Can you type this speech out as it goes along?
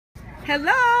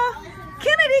Hello?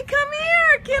 Kennedy, come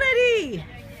here, Kennedy.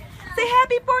 Say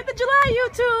happy 4th of July,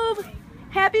 YouTube.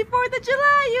 Happy 4th of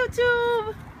July,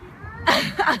 YouTube.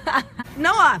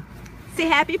 Noah, say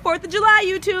happy 4th of July,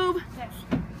 YouTube.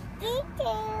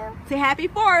 Say happy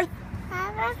 4th.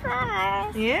 Happy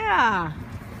 4th. Yeah.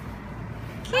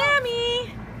 Cammy.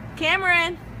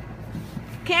 Cameron.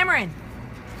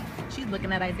 She's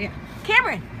looking at Isaiah.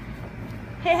 Cameron.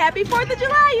 Hey, happy 4th of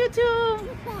July, YouTube.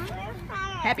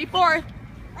 Happy 4th.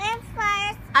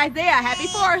 Isaiah, happy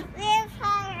 4th.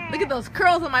 Look at those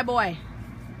curls on my boy.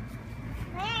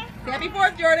 Say happy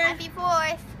 4th, Jordan. Happy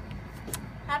 4th.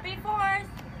 Happy 4th.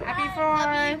 Happy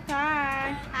 4th.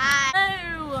 Hi.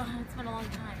 Hi. Oh, it's been a long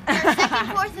time.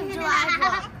 Second 4th of July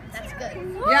vlog. That's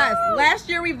good. Yes, last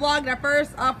year we vlogged our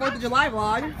first 4th of July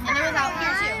vlog. And it was out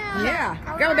here too.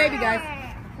 Yeah. Grab a baby, guys.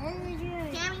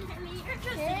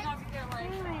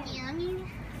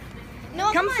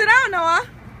 Noah, Come sit down, Noah.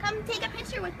 Come take a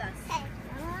picture with us.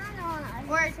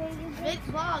 Or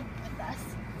vlog with us.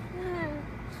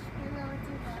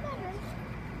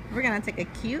 We're gonna take a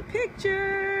cute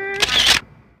picture.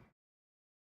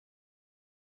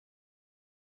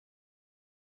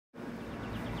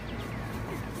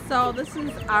 So this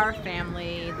is our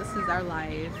family. This is our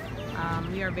life.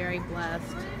 We are very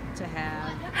blessed to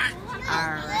have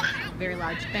our very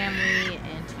large family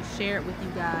and to share it with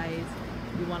you guys.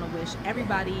 We want to wish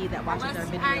everybody that watches our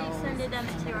videos and that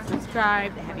is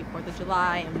subscribed a happy 4th of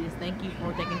July, and we just thank you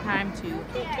for taking time to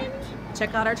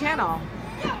check out our channel.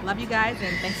 Love you guys,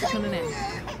 and thanks for tuning in.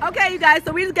 Okay, you guys,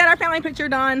 so we just got our family picture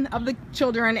done of the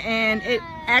children, and it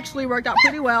actually worked out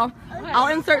pretty well. I'll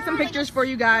insert some pictures for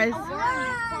you guys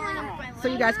so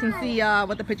you guys can see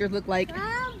what the pictures look like.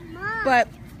 But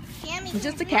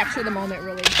just to capture the moment,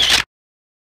 really.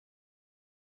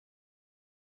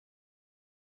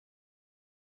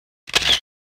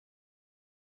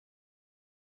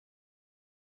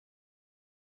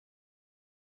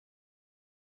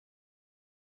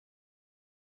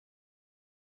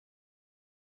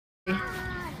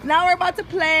 Now we're about to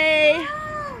play.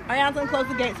 Ariana's gonna close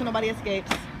the gate so nobody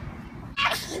escapes.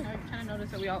 I kind of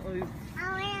noticed that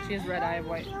she has red eye,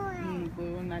 white, and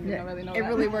blue, and I didn't really know that. It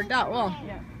really worked out well.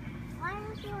 Yeah.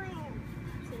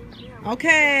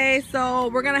 Okay, so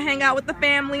we're gonna hang out with the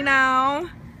family now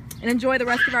and enjoy the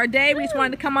rest of our day. We just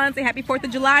wanted to come on and say happy 4th of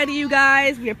July to you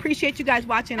guys. We appreciate you guys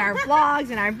watching our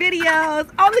vlogs and our videos.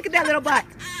 Oh, look at that little butt.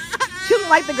 She doesn't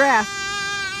like the grass.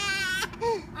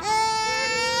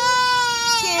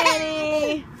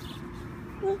 Kenny.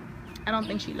 I don't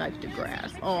think she likes the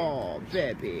grass. Oh,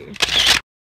 baby.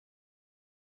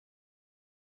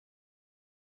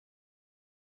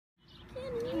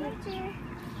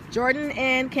 Jordan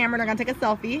and Cameron are gonna take a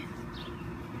selfie.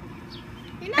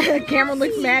 Cameron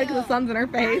looks mad because the sun's in her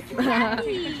face. No,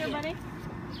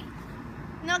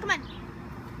 come on.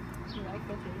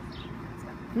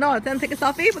 No, it's time to take a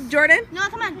selfie with Jordan. No,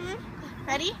 come on.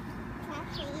 Ready?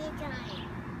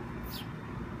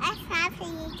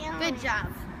 Good job.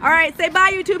 All right, say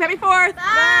bye, YouTube. Happy 4th.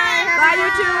 Bye,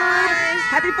 YouTube.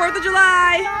 Happy 4th of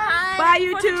July. Bye,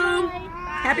 YouTube.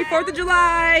 Happy 4th of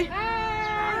July.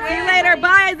 See you later.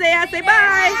 Bye, Isaiah. Say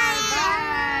bye.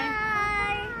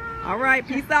 Bye. All right,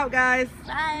 peace out, guys.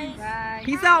 Bye.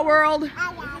 Peace out, world.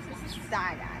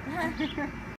 Bye.